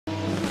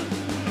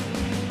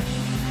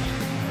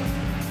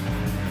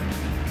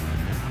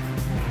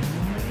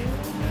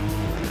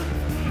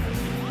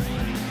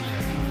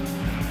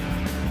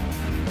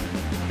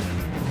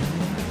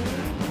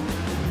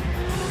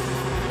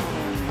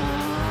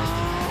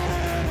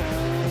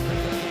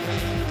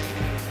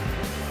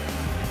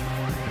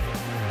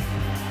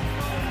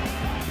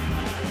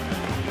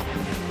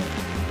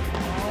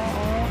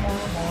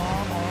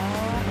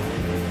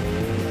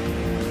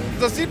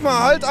das sieht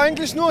man halt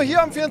eigentlich nur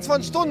hier am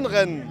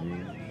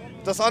 24-Stunden-Rennen.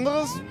 Das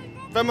andere ist,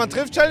 wenn man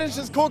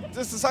Drift-Challenges guckt,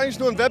 ist es eigentlich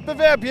nur ein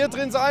Wettbewerb. Hier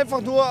drehen sie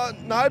einfach nur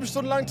eine halbe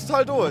Stunde lang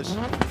total durch.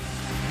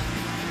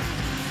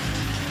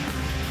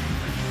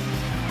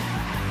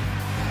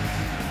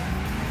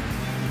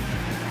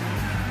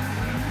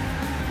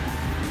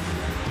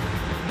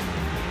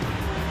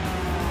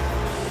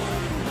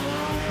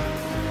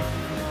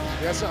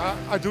 Yes,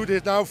 I do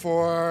this now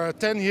for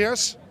 10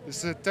 years.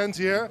 This is the 10th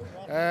year,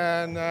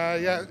 and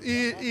yeah,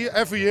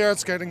 every year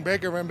it's getting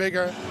bigger and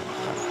bigger.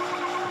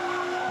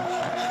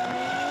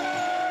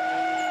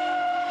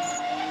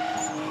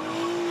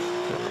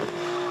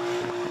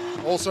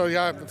 Also,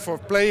 yeah, for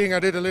playing I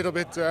did a little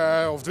bit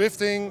of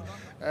drifting,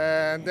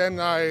 and then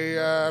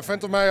a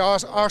friend of mine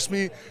asked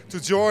me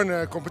to join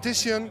a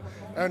competition.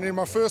 And in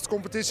my first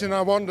competition,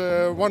 I won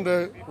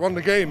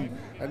the game,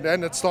 and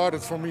then it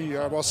started for me.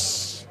 I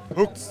was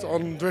hooked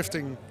on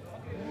drifting.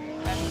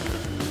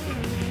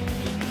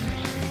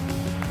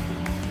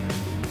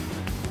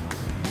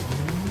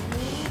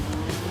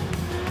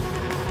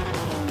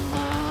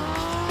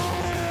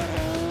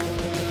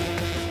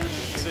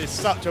 It's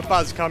such a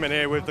buzz coming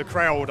here with the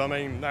crowd. I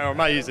mean, they're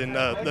amazing.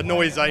 The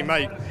noise they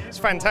make, it's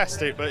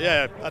fantastic. But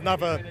yeah,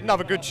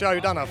 another good show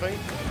done, I think.